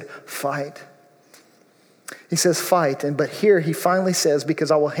answered, fight. He says, fight. But here he finally says,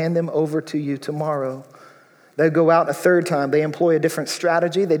 because I will hand them over to you tomorrow. They go out a third time. They employ a different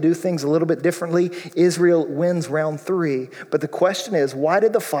strategy. They do things a little bit differently. Israel wins round 3. But the question is, why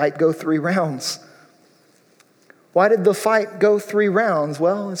did the fight go 3 rounds? Why did the fight go 3 rounds?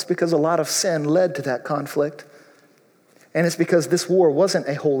 Well, it's because a lot of sin led to that conflict. And it's because this war wasn't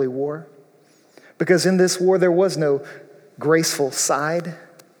a holy war. Because in this war, there was no graceful side.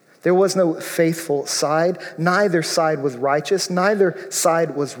 There was no faithful side. Neither side was righteous. Neither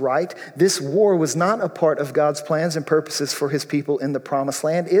side was right. This war was not a part of God's plans and purposes for his people in the promised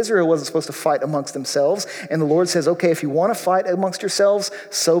land. Israel wasn't supposed to fight amongst themselves. And the Lord says, okay, if you want to fight amongst yourselves,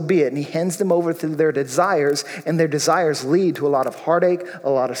 so be it. And he hands them over to their desires. And their desires lead to a lot of heartache, a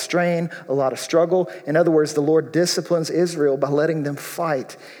lot of strain, a lot of struggle. In other words, the Lord disciplines Israel by letting them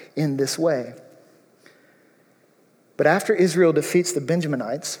fight in this way. But after Israel defeats the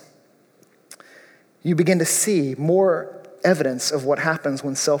Benjaminites, you begin to see more evidence of what happens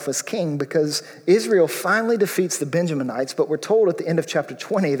when self is king, because Israel finally defeats the Benjaminites, but we're told at the end of chapter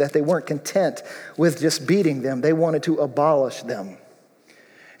 20 that they weren't content with just beating them. They wanted to abolish them.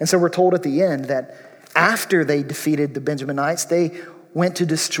 And so we're told at the end that after they defeated the Benjaminites, they went to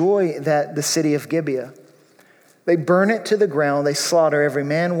destroy the city of Gibeah. They burn it to the ground. They slaughter every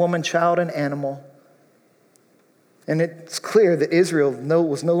man, woman, child, and animal. And it's clear that Israel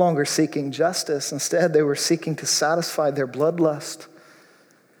was no longer seeking justice. Instead, they were seeking to satisfy their bloodlust.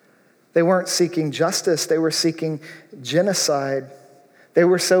 They weren't seeking justice. They were seeking genocide. They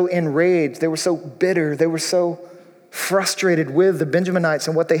were so enraged. They were so bitter. They were so frustrated with the Benjaminites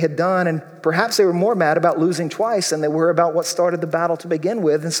and what they had done. And perhaps they were more mad about losing twice than they were about what started the battle to begin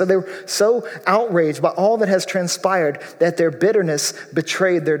with. And so they were so outraged by all that has transpired that their bitterness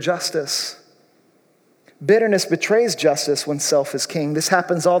betrayed their justice. Bitterness betrays justice when self is king. This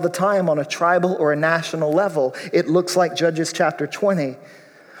happens all the time on a tribal or a national level. It looks like Judges chapter 20.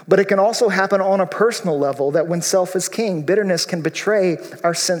 But it can also happen on a personal level, that when self is king, bitterness can betray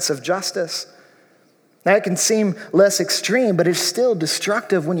our sense of justice. Now, it can seem less extreme, but it's still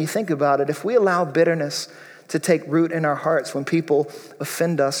destructive when you think about it. If we allow bitterness to take root in our hearts when people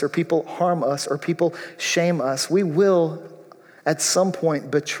offend us or people harm us or people shame us, we will at some point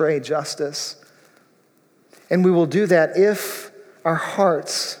betray justice. And we will do that if our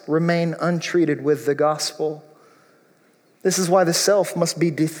hearts remain untreated with the gospel. This is why the self must be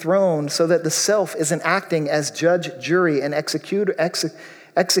dethroned, so that the self isn't acting as judge, jury, and executor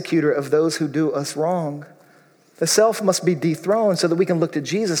of those who do us wrong. The self must be dethroned so that we can look to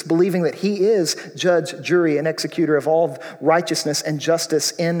Jesus, believing that he is judge, jury, and executor of all righteousness and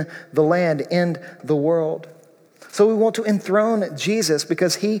justice in the land, in the world. So we want to enthrone Jesus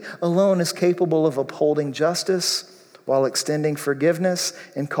because he alone is capable of upholding justice while extending forgiveness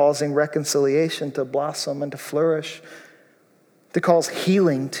and causing reconciliation to blossom and to flourish, to cause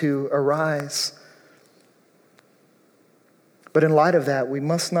healing to arise. But in light of that, we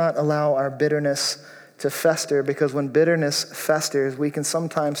must not allow our bitterness to fester, because when bitterness festers, we can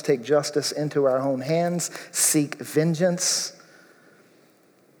sometimes take justice into our own hands, seek vengeance,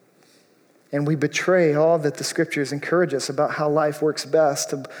 and we betray all that the scriptures encourage us about how life works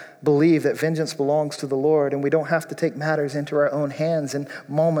best, to believe that vengeance belongs to the Lord, and we don't have to take matters into our own hands in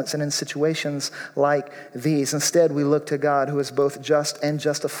moments and in situations like these. Instead, we look to God, who is both just and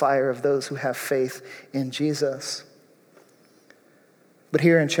justifier of those who have faith in Jesus. But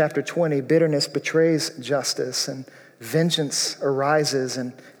here in chapter 20, bitterness betrays justice, and vengeance arises,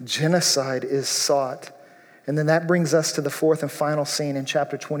 and genocide is sought. And then that brings us to the fourth and final scene in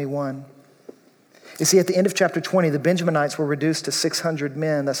chapter 21. You see, at the end of chapter 20, the Benjaminites were reduced to 600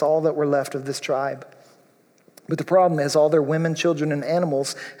 men. That's all that were left of this tribe. But the problem is all their women, children, and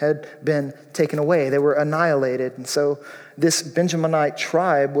animals had been taken away. They were annihilated. And so this Benjaminite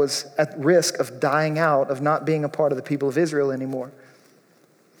tribe was at risk of dying out, of not being a part of the people of Israel anymore.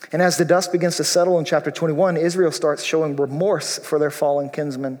 And as the dust begins to settle in chapter 21, Israel starts showing remorse for their fallen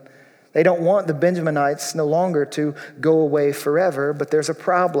kinsmen. They don't want the Benjaminites no longer to go away forever, but there's a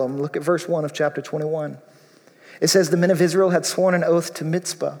problem. Look at verse 1 of chapter 21. It says, the men of Israel had sworn an oath to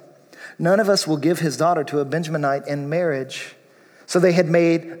Mizpah. None of us will give his daughter to a Benjaminite in marriage. So they had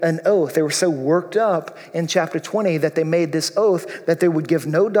made an oath. They were so worked up in chapter 20 that they made this oath that they would give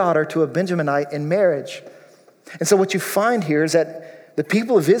no daughter to a Benjaminite in marriage. And so what you find here is that the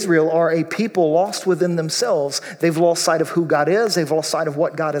people of Israel are a people lost within themselves. They've lost sight of who God is. They've lost sight of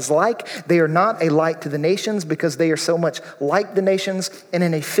what God is like. They are not a light to the nations because they are so much like the nations. And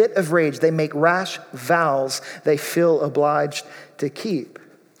in a fit of rage, they make rash vows they feel obliged to keep.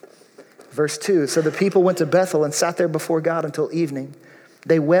 Verse 2, so the people went to Bethel and sat there before God until evening.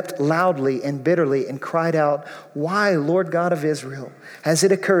 They wept loudly and bitterly and cried out, why, Lord God of Israel, has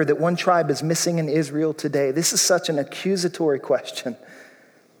it occurred that one tribe is missing in Israel today? This is such an accusatory question.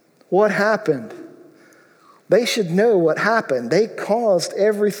 What happened? They should know what happened. They caused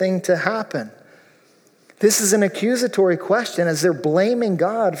everything to happen. This is an accusatory question as they're blaming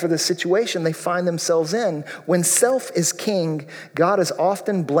God for the situation they find themselves in. When self is king, God is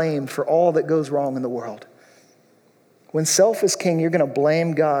often blamed for all that goes wrong in the world. When self is king, you're going to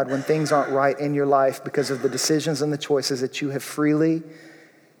blame God when things aren't right in your life because of the decisions and the choices that you have freely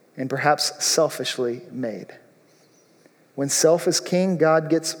and perhaps selfishly made. When self is king, God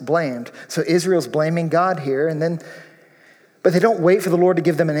gets blamed. So Israel's blaming God here, and then But they don't wait for the Lord to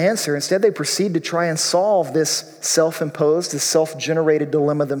give them an answer. Instead, they proceed to try and solve this self-imposed, this self-generated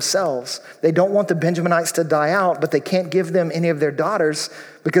dilemma themselves. They don't want the Benjaminites to die out, but they can't give them any of their daughters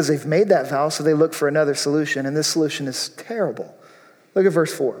because they've made that vow, so they look for another solution, and this solution is terrible. Look at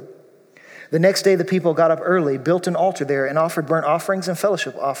verse 4. The next day, the people got up early, built an altar there, and offered burnt offerings and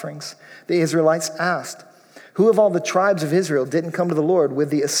fellowship offerings. The Israelites asked, "Who of all the tribes of Israel didn't come to the Lord with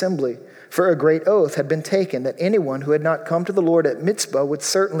the assembly? For a great oath had been taken that anyone who had not come to the Lord at Mitzpah would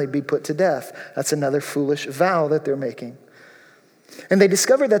certainly be put to death." That's another foolish vow that they're making. And they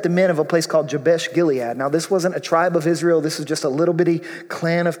discovered that the men of a place called Jabesh Gilead. Now, this wasn't a tribe of Israel. This was just a little bitty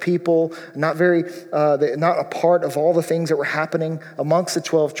clan of people, not a part of all the things that were happening amongst the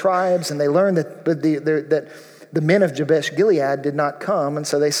 12 tribes. And they learned that the men of Jabesh Gilead did not come. And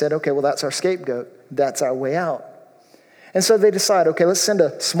so they said, okay, well, that's our scapegoat. That's our way out. And so they decide, okay, let's send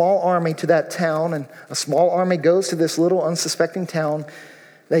a small army to that town. And a small army goes to this little unsuspecting town.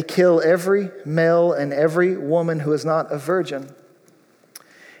 They kill every male and every woman who is not a virgin.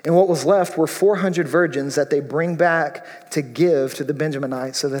 And what was left were 400 virgins that they bring back to give to the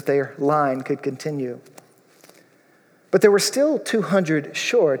Benjaminites so that their line could continue. But there were still 200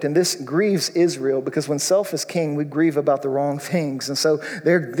 short, and this grieves Israel because when self is king, we grieve about the wrong things. And so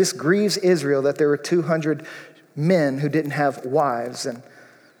this grieves Israel that there were 200 men who didn't have wives. And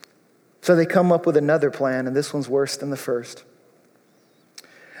so they come up with another plan, and this one's worse than the first.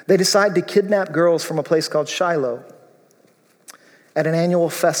 They decide to kidnap girls from a place called Shiloh. At an annual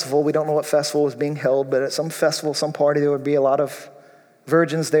festival, we don't know what festival was being held, but at some festival, some party, there would be a lot of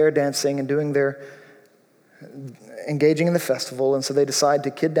virgins there dancing and engaging in the festival. And so they decide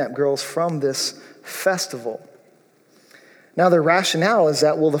to kidnap girls from this festival. Now, their rationale is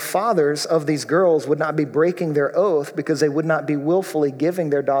that, well, the fathers of these girls would not be breaking their oath because they would not be willfully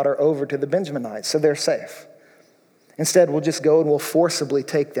giving their daughter over to the Benjaminites, so they're safe. Instead, we'll just go and we'll forcibly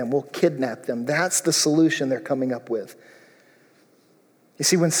take them. We'll kidnap them. That's the solution they're coming up with. You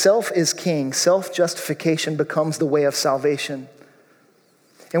see, when self is king, self-justification becomes the way of salvation.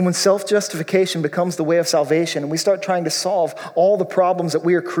 And when self-justification becomes the way of salvation and we start trying to solve all the problems that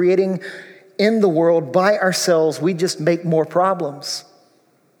we are creating in the world by ourselves, we just make more problems.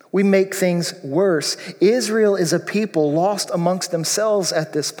 We make things worse. Israel is a people lost amongst themselves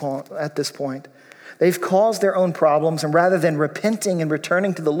at this point. They've caused their own problems, and rather than repenting and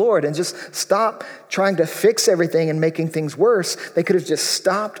returning to the Lord and just stop trying to fix everything and making things worse, they could have just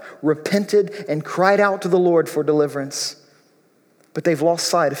stopped, repented, and cried out to the Lord for deliverance. But they've lost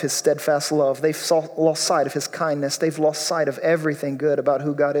sight of his steadfast love. They've lost sight of his kindness. They've lost sight of everything good about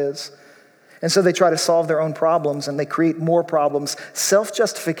who God is. And so they try to solve their own problems, and they create more problems.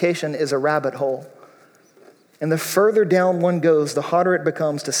 Self-justification is a rabbit hole. And the further down one goes, the harder it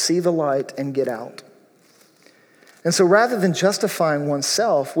becomes to see the light and get out. And so rather than justifying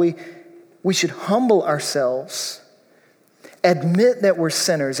oneself, we should humble ourselves, admit that we're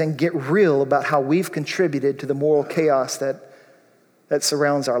sinners, and get real about how we've contributed to the moral chaos that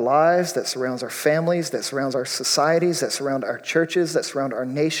surrounds our lives, that surrounds our families, that surrounds our societies, that surround our churches, that surround our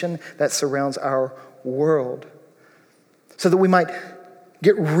nation, that surrounds our world. So that we might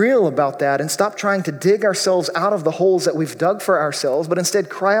get real about that and stop trying to dig ourselves out of the holes that we've dug for ourselves, but instead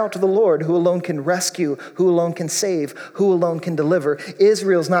cry out to the Lord, who alone can rescue, who alone can save, who alone can deliver.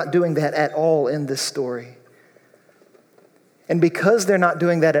 Israel's not doing that at all in this story. And because they're not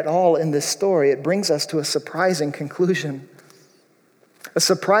doing that at all in this story, it brings us to a surprising conclusion. A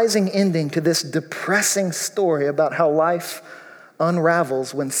surprising ending to this depressing story about how life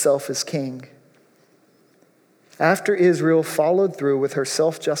unravels when self is king. After Israel followed through with her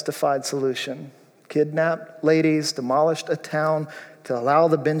self-justified solution, kidnapped ladies, demolished a town to allow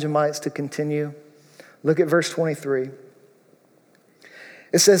the Benjamites to continue, look at verse 23.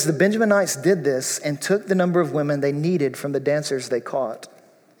 It says, the Benjaminites did this and took the number of women they needed from the dancers they caught.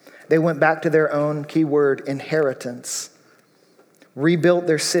 They went back to their own, keyword, inheritance, rebuilt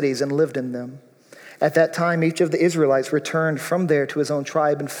their cities and lived in them. At that time, each of the Israelites returned from there to his own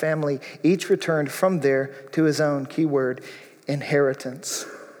tribe and family. Each returned from there to his own, keyword, inheritance.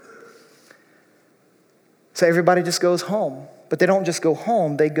 So everybody just goes home. But they don't just go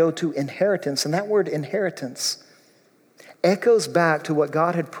home, they go to inheritance. And that word inheritance echoes back to what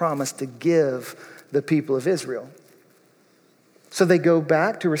God had promised to give the people of Israel. So they go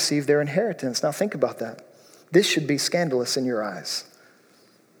back to receive their inheritance. Now think about that. This should be scandalous in your eyes.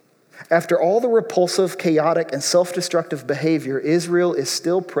 After all the repulsive, chaotic, and self-destructive behavior, Israel is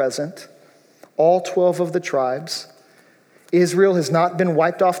still present, all 12 of the tribes. Israel has not been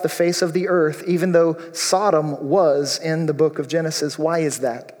wiped off the face of the earth, even though Sodom was in the book of Genesis. Why is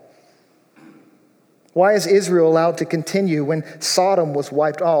that? Why is Israel allowed to continue when Sodom was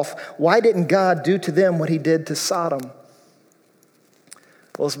wiped off? Why didn't God do to them what he did to Sodom?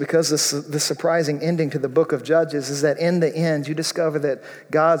 Well, it's because the surprising ending to the book of Judges is that in the end, you discover that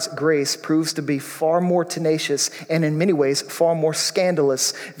God's grace proves to be far more tenacious and in many ways far more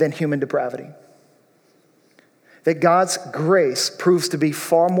scandalous than human depravity. That God's grace proves to be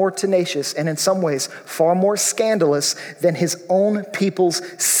far more tenacious and in some ways far more scandalous than his own people's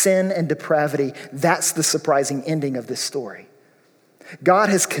sin and depravity. That's the surprising ending of this story. God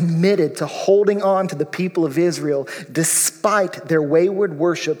has committed to holding on to the people of Israel despite their wayward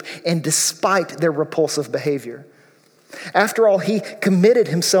worship and despite their repulsive behavior. After all, he committed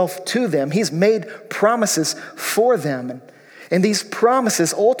himself to them. He's made promises for them. And these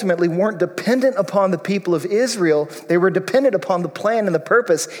promises ultimately weren't dependent upon the people of Israel. They were dependent upon the plan and the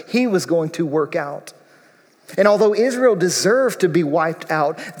purpose he was going to work out. And although Israel deserved to be wiped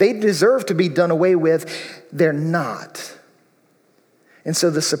out, they deserve to be done away with, they're not. And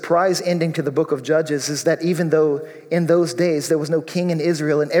so the surprise ending to the book of Judges is that even though in those days there was no king in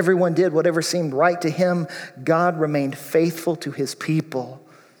Israel and everyone did whatever seemed right to him, God remained faithful to his people.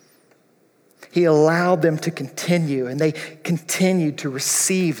 He allowed them to continue, and they continued to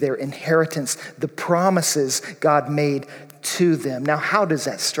receive their inheritance, the promises God made to them. Now, how does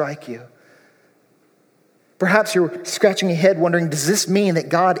that strike you? Perhaps you're scratching your head wondering, does this mean that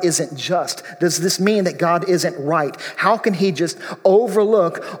God isn't just? Does this mean that God isn't right? How can he just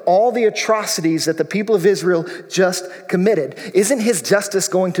overlook all the atrocities that the people of Israel just committed? Isn't his justice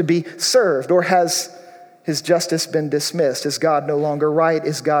going to be served, or has his justice been dismissed? Is God no longer right?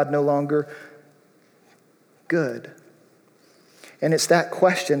 Is God no longer good? And it's that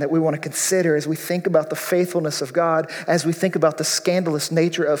question that we want to consider as we think about the faithfulness of God, as we think about the scandalous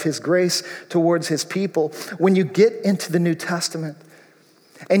nature of his grace towards his people. When you get into the New Testament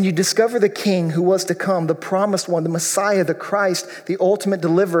and you discover the king who was to come, the promised one, the Messiah, the Christ, the ultimate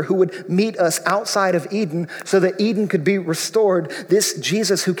deliverer who would meet us outside of Eden so that Eden could be restored, this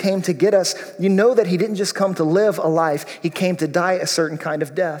Jesus who came to get us, you know that he didn't just come to live a life, he came to die a certain kind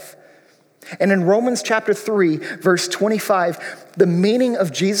of death. And in Romans chapter 3, verse 25, the meaning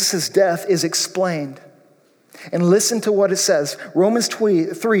of Jesus' death is explained. And listen to what it says. Romans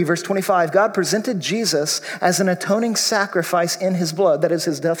 3, verse 25, God presented Jesus as an atoning sacrifice in his blood, that is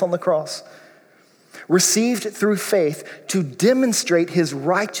his death on the cross, received through faith to demonstrate his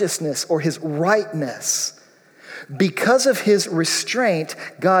righteousness or his rightness. Because of his restraint,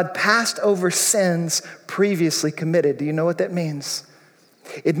 God passed over sins previously committed. Do you know what that means?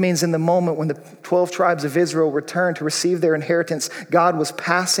 It means in the moment when the 12 tribes of Israel returned to receive their inheritance, God was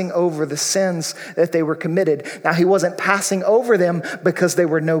passing over the sins that they were committed. Now, he wasn't passing over them because they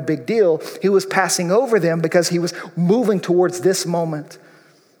were no big deal. He was passing over them because he was moving towards this moment.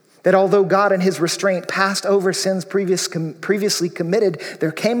 That although God in his restraint passed over sins previously committed,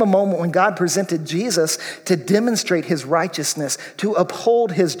 there came a moment when God presented Jesus to demonstrate his righteousness, to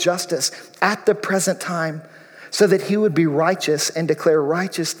uphold his justice at the present time, so that he would be righteous and declare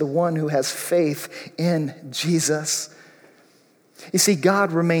righteous the one who has faith in Jesus. You see,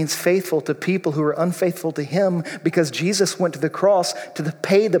 God remains faithful to people who are unfaithful to him because Jesus went to the cross to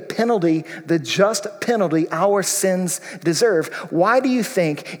pay the penalty, the just penalty our sins deserve. Why do you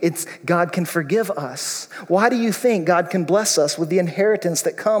think God can forgive us? Why do you think God can bless us with the inheritance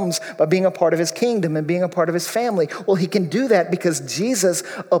that comes by being a part of his kingdom and being a part of his family? Well, he can do that because Jesus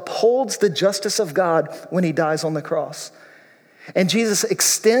upholds the justice of God when he dies on the cross. And Jesus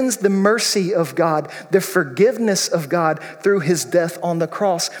extends the mercy of God, the forgiveness of God through his death on the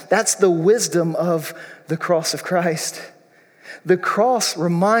cross. That's the wisdom of the cross of Christ. The cross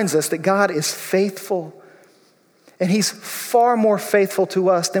reminds us that God is faithful, and he's far more faithful to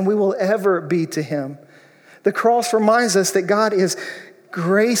us than we will ever be to him. The cross reminds us that God is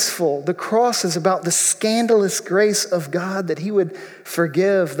graceful. The cross is about the scandalous grace of God, that he would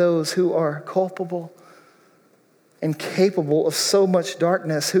forgive those who are culpable and capable of so much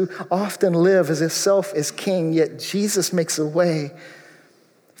darkness, who often live as if self is king, yet Jesus makes a way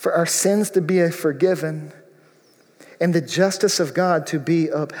for our sins to be forgiven and the justice of God to be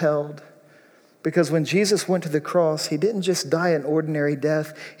upheld. Because when Jesus went to the cross, he didn't just die an ordinary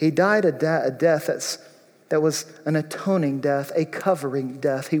death. He died a death that was an atoning death, a covering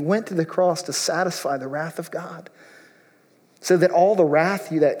death. He went to the cross to satisfy the wrath of God, so that all the wrath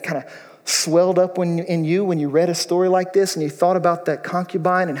that kind of swelled up in you when you read a story like this and you thought about that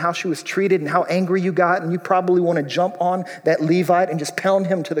concubine and how she was treated and how angry you got, and you probably want to jump on that Levite and just pound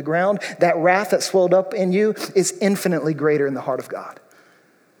him to the ground. That wrath that swelled up in you is infinitely greater in the heart of God.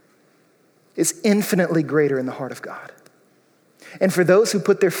 It's infinitely greater in the heart of God. And for those who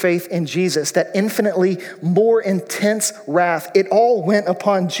put their faith in Jesus, that infinitely more intense wrath, it all went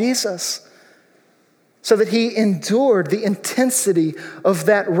upon Jesus, so that he endured the intensity of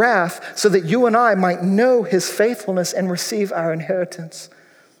that wrath so that you and I might know his faithfulness and receive our inheritance.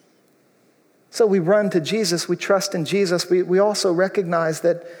 So we run to Jesus, we trust in Jesus. We also recognize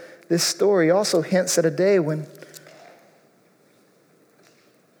that this story also hints at a day when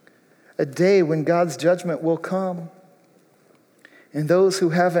God's judgment will come. And those who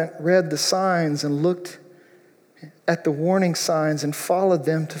haven't read the signs and looked at the warning signs and followed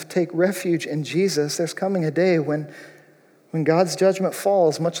them to take refuge in Jesus, there's coming a day when God's judgment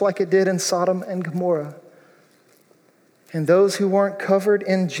falls, much like it did in Sodom and Gomorrah. And those who weren't covered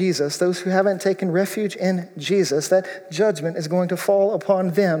in Jesus, those who haven't taken refuge in Jesus, that judgment is going to fall upon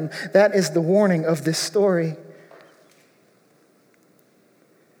them. That is the warning of this story.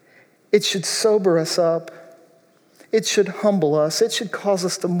 It should sober us up. It should humble us. It should cause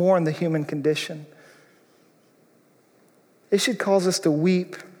us to mourn the human condition. It should cause us to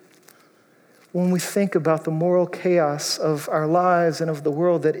weep when we think about the moral chaos of our lives and of the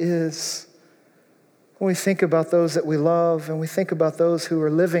world that is. When we think about those that we love and we think about those who are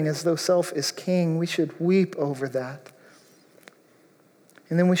living as though self is king, we should weep over that.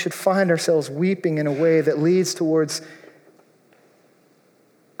 And then we should find ourselves weeping in a way that leads towards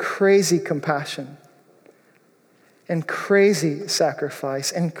crazy compassion and crazy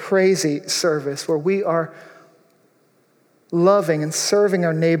sacrifice and crazy service, where we are loving and serving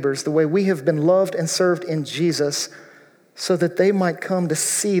our neighbors the way we have been loved and served in Jesus, so that they might come to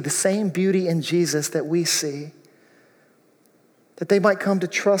see the same beauty in Jesus that we see, that they might come to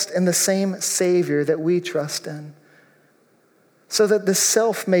trust in the same Savior that we trust in, so that the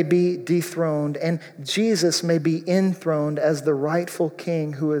self may be dethroned and Jesus may be enthroned as the rightful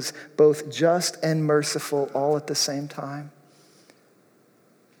King who is both just and merciful all at the same time.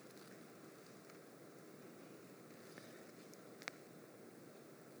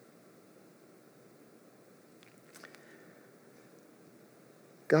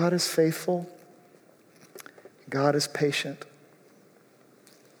 God is faithful. God is patient.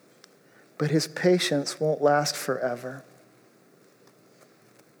 But his patience won't last forever.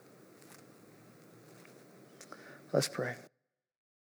 Let's pray.